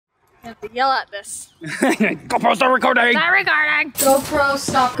You have to yell at this. GoPro, stop recording! Stop recording! GoPro,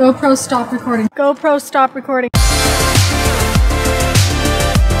 stop. GoPro, stop recording. GoPro, stop recording.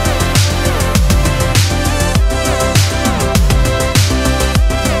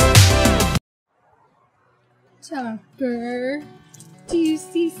 Tucker, do you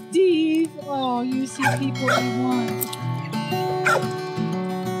see Steve? Oh, you see people you want.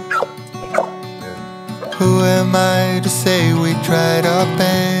 Who am I to say we tried our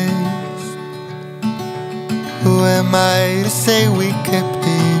best? Who am I to say we kept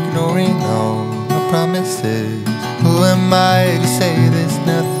ignoring all our promises? Who am I to say there's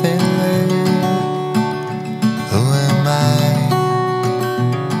nothing left? Who am I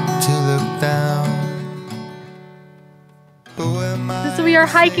to look down? Who am I? So we are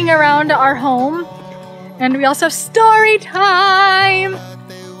hiking around our home, and we also have story time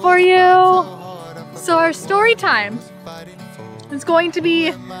for you. So our story time is going to be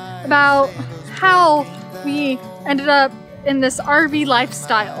about how we ended up in this RV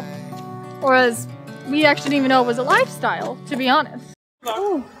lifestyle. Or as we actually didn't even know it was a lifestyle, to be honest.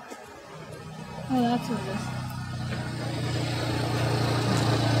 Oh, that's what it is.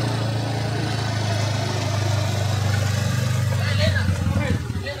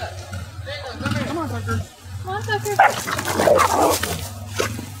 Come on, Tucker. Come on, Tucker.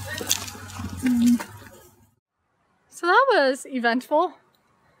 So that was eventful.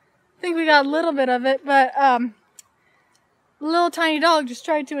 I think we got a little bit of it, but a little tiny dog just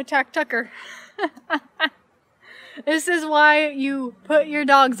tried to attack Tucker. This is why you put your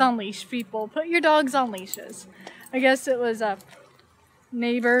dogs on leash, people. Put your dogs on leashes. I guess it was a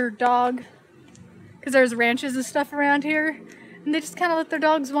neighbor dog, because there's ranches and stuff around here, and they just kind of let their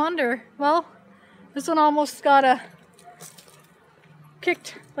dogs wander. Well, this one almost got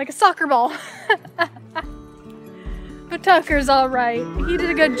kicked like a soccer ball. But Tucker's alright. He did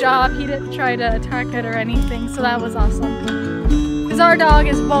a good job. He didn't try to attack it or anything, so that was awesome. Because our dog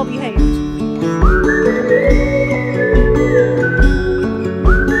is well behaved.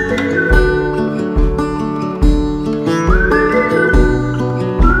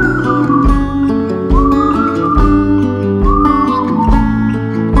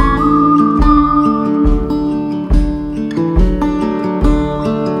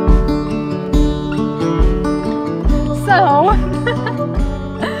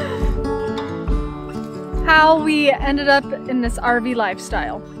 How we ended up in this RV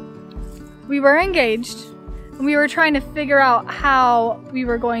lifestyle. We were engaged and we were trying to figure out how we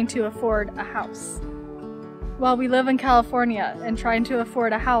were going to afford a house. Well, we live in California and trying to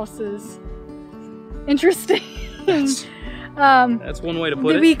afford a house is interesting. That's one way to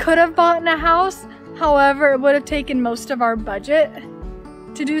put it. We could have bought a house, however, it would have taken most of our budget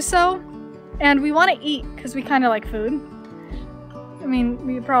to do so. And we want to eat because we kind of like food. I mean,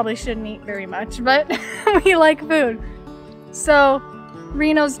 we probably shouldn't eat very much, but we like food. So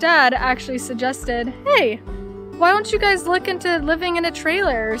Reno's dad actually suggested, hey, why don't you guys look into living in a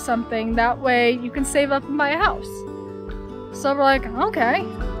trailer or something? That way you can save up and buy a house. So we're like, okay,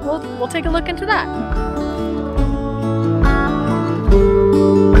 we'll take a look into that.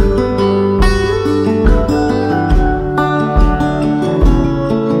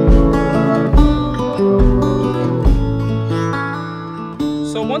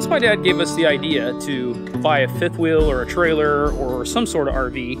 Once my dad gave us the idea to buy a fifth wheel or a trailer or some sort of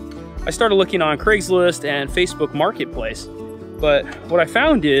RV, I started looking on Craigslist and Facebook Marketplace. But what I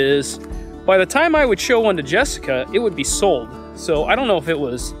found is, by the time I would show one to Jessica, it would be sold. So I don't know if it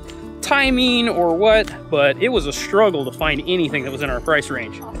was timing or what, but it was a struggle to find anything that was in our price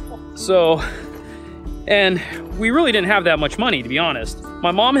range. So, and we really didn't have that much money, to be honest.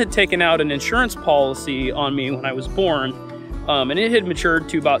 My mom had taken out an insurance policy on me when I was born, and it had matured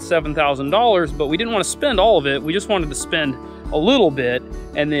to about $7,000, but we didn't want to spend all of it. We just wanted to spend a little bit,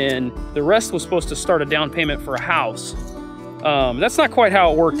 and then the rest was supposed to start a down payment for a house. That's not quite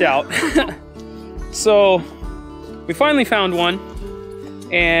how it worked out. So we finally found one,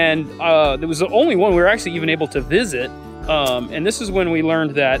 and there was the only one we were actually even able to visit. And this is when we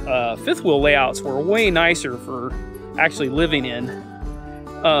learned that fifth wheel layouts were way nicer for actually living in.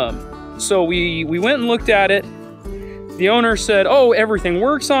 So we went and looked at it. The owner said, oh, everything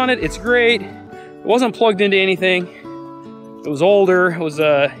works on it, it's great. It wasn't plugged into anything. It was older, it was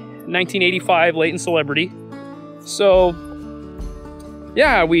a 1985 Leighton Celebrity. So,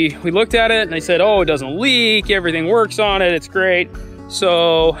 yeah, we looked at it and they said, oh, it doesn't leak, everything works on it, it's great.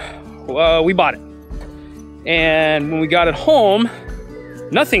 So, we bought it. And when we got it home,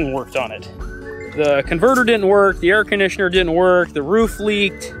 nothing worked on it. The converter didn't work, the air conditioner didn't work, the roof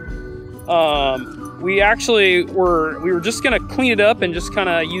leaked. we actually we were just gonna clean it up and just kind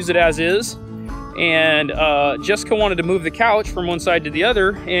of use it as is. And Jessica wanted to move the couch from one side to the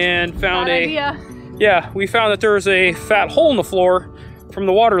other and found we found that there was a fat hole in the floor from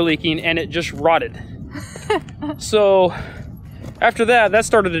the water leaking, and it just rotted. So after that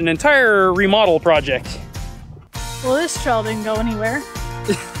started an entire remodel project. Well, this trail didn't go anywhere.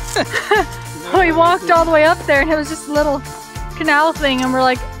 We walked all the way up there, and it was just a little canal thing, and we're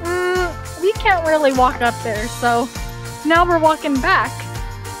like, we can't really walk up there. So now we're walking back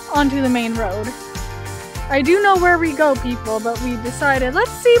onto the main road. I do know where we go, people, but we decided,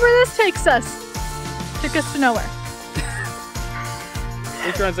 let's see where this takes us. Took us to nowhere. What are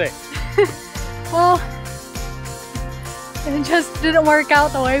you trying to say? Well, it just didn't work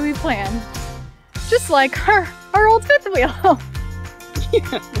out the way we planned. Just like our old fifth wheel.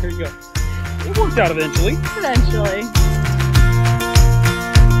 Yeah, there you go. It worked out eventually. Eventually.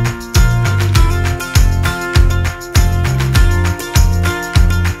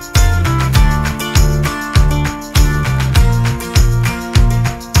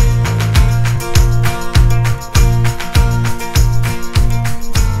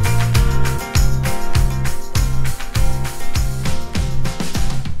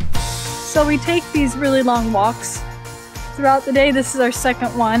 So we take these really long walks throughout the day. This is our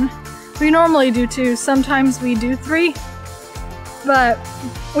second one. We normally do 2, sometimes we do 3, but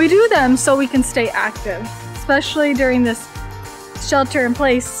we do them so we can stay active, especially during this shelter in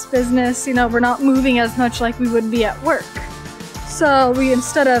place business. You know, we're not moving as much like we would be at work. So we,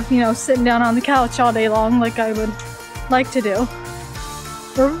 instead of, you know, sitting down on the couch all day long like I would like to do,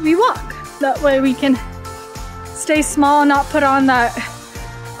 we walk. That way we can stay small and not put on that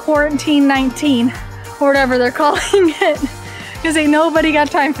quarantine 19 or whatever they're calling it, because ain't nobody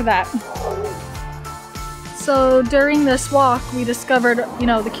got time for that. So during this walk we discovered, you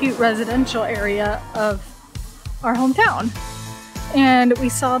know, the cute residential area of our hometown, and we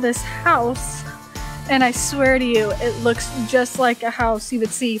saw this house, and I swear to you it looks just like a house you would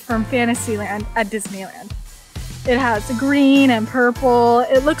see from Fantasyland at Disneyland. It has green and purple.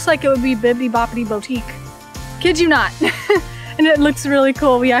 It looks like it would be Bibbidi Boppidi Boutique. Kid you not. And it looks really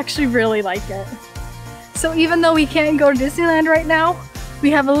cool. We actually really like it. So even though we can't go to Disneyland right now,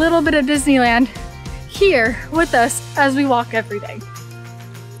 we have a little bit of Disneyland here with us as we walk every day.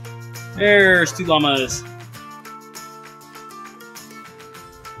 There's 2 llamas.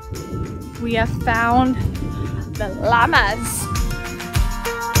 We have found the llamas.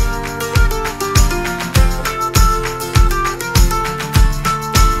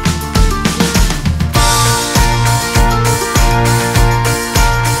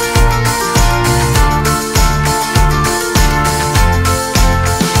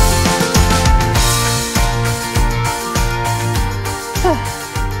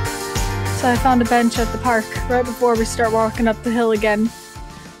 So I found a bench at the park right before we start walking up the hill again.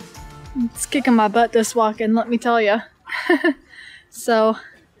 It's kicking my butt this walking, let me tell you. So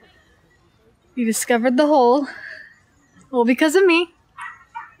we discovered the hole, well, because of me,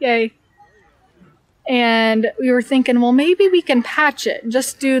 yay. And we were thinking, well, maybe we can patch it,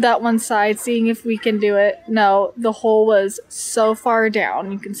 just do that one side, seeing if we can do it. No, the hole was so far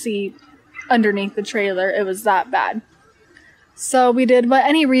down, you can see underneath the trailer, it was that bad. So we did what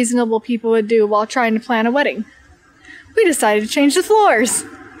any reasonable people would do while trying to plan a wedding. We decided to change the floors.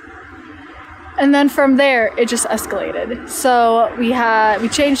 And then from there, it just escalated. So we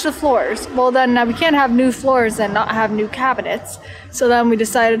changed the floors. Well, then now we can't have new floors and not have new cabinets. So then we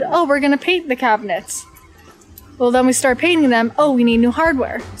decided, oh, we're gonna paint the cabinets. Well, then we start painting them. Oh, we need new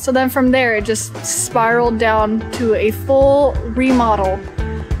hardware. So then from there, it just spiraled down to a full remodel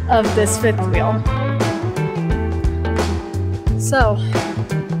of this fifth wheel. So,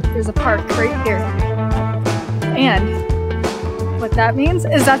 there's a park right here. And what that means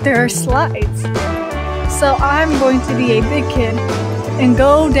is that there are slides. So I'm going to be a big kid and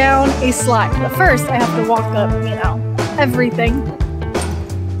go down a slide. But first I have to walk up, you know, everything.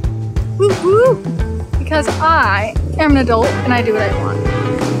 Woo woo! Because I am an adult and I do what I want.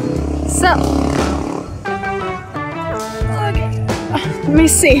 So, okay. Let me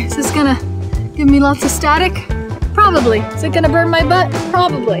see, is this gonna give me lots of static? Probably. Is it gonna burn my butt?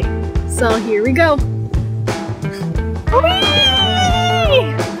 Probably. So here we go. Whee!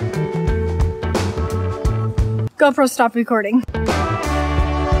 GoPro, stop recording.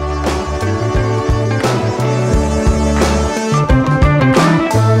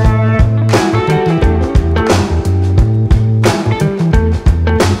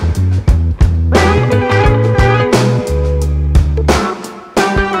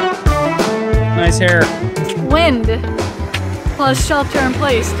 Nice hair. Wind plus shelter in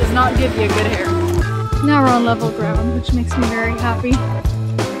place does not give you good hair. Now we're on level ground, which makes me very happy.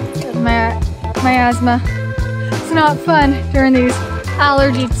 My asthma. It's not fun during these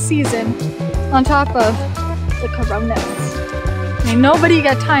allergy season, on top of the coronas. I mean, nobody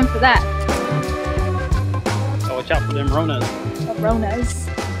got time for that. So watch out for them Ronas. Coronas.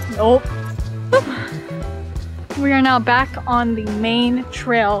 Nope. We are now back on the main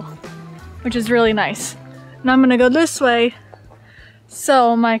trail, which is really nice. And I'm gonna go this way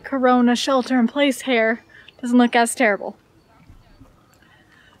so my corona shelter in place hair doesn't look as terrible.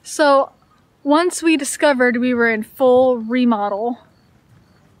 So once we discovered we were in full remodel,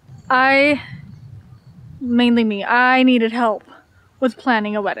 mainly me, I needed help with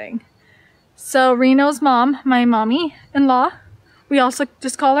planning a wedding. So Reno's mom, my mommy-in-law, we also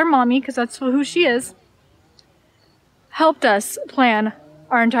just call her mommy because that's who she is, helped us plan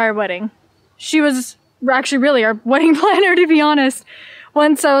our entire wedding. She was actually really our wedding planner, to be honest.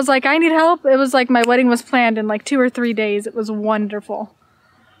 Once I was like, I need help, it was like my wedding was planned in like 2 or 3 days. It was wonderful.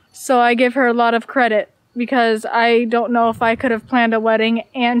 So I give her a lot of credit because I don't know if I could have planned a wedding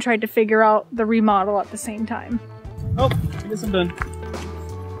and tried to figure out the remodel at the same time. Oh, I guess I'm done.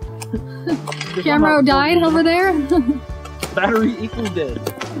 Camera died over there. Battery equals dead.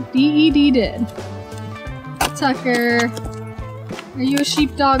 DED did. Tucker, are you a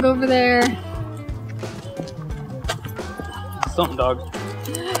sheepdog over there? Something dog.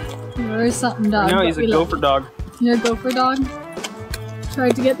 You're something dog. Right now he's a gopher dog. You're a gopher dog?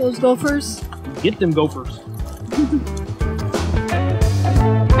 Tried to get those gophers? Get them gophers.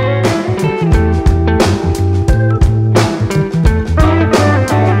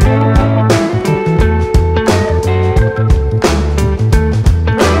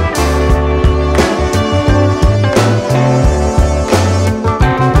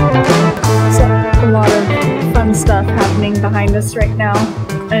 Stuff happening behind us right now,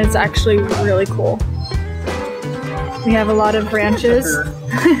 and it's actually really cool. We have a lot of branches.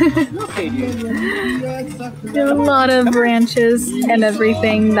 We have a lot of branches and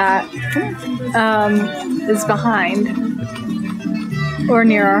everything that is behind or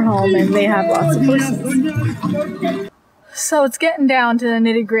near our home, and they have lots of horses. So it's getting down to the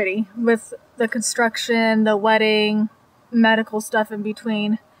nitty-gritty with the construction, the wedding, medical stuff in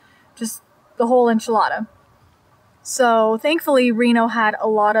between, just the whole enchilada. So thankfully Reno had a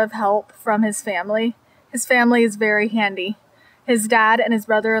lot of help from his family. His family is very handy. His dad and his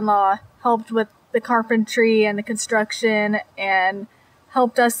brother-in-law helped with the carpentry and the construction and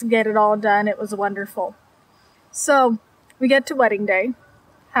helped us get it all done. It was wonderful. So we get to wedding day.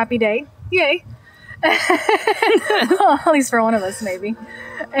 Happy day. Yay. Well, at least for one of us maybe.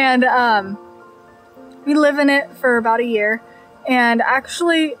 And we live in it for about a year and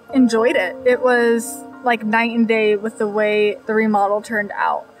actually enjoyed it. It was like night and day with the way the remodel turned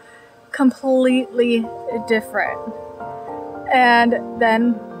out. Completely different. And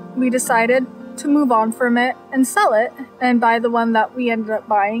then we decided to move on from it and sell it and buy the one that we ended up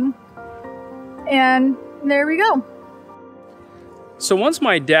buying. And there we go. So once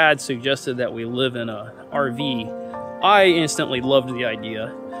my dad suggested that we live in a RV, I instantly loved the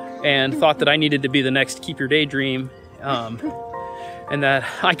idea and thought that I needed to be the next Keep Your Daydream, and that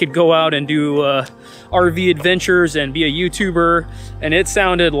I could go out and do RV adventures and be a YouTuber, and it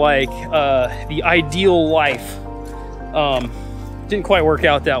sounded like the ideal life. Didn't quite work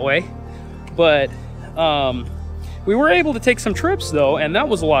out that way, but we were able to take some trips though, and that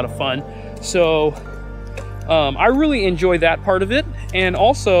was a lot of fun. So I really enjoyed that part of it, and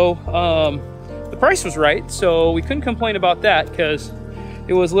also the price was right, so we couldn't complain about that because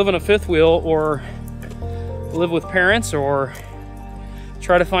it was live on a fifth wheel or live with parents or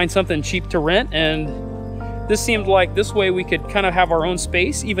try to find something cheap to rent, and this seemed like this way we could kind of have our own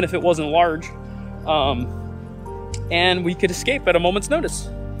space even if it wasn't large, and we could escape at a moment's notice.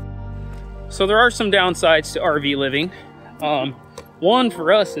 So there are some downsides to RV living. One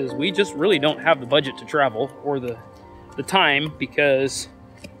for us is we just really don't have the budget to travel or the time because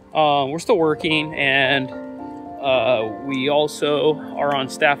we're still working, and we also are on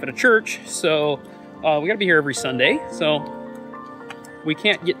staff at a church, so we gotta be here every Sunday, so we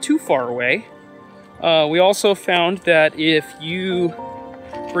can't get too far away. We also found that if you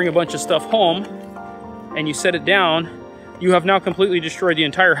bring a bunch of stuff home and you set it down, you have now completely destroyed the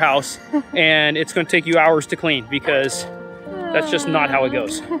entire house, and it's going to take you hours to clean because that's just not how it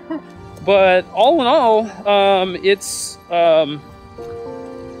goes. But all in all, it's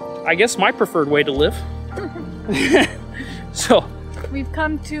I guess my preferred way to live. So we've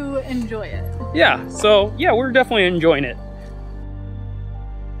come to enjoy it. Yeah, so yeah, we're definitely enjoying it.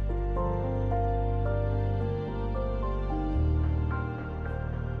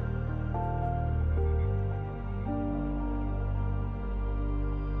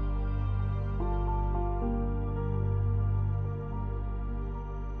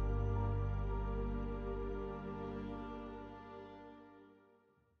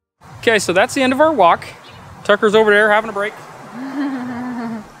 Okay, so that's the end of our walk. Tucker's over there having a break.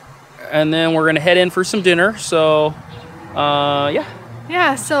 And then we're gonna head in for some dinner. So, yeah.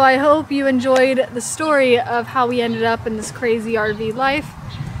 Yeah, so I hope you enjoyed the story of how we ended up in this crazy RV life.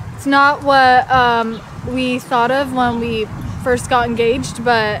 It's not what we thought of when we first got engaged,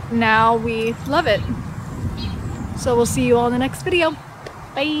 but now we love it. So we'll see you all in the next video.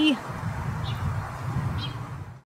 Bye.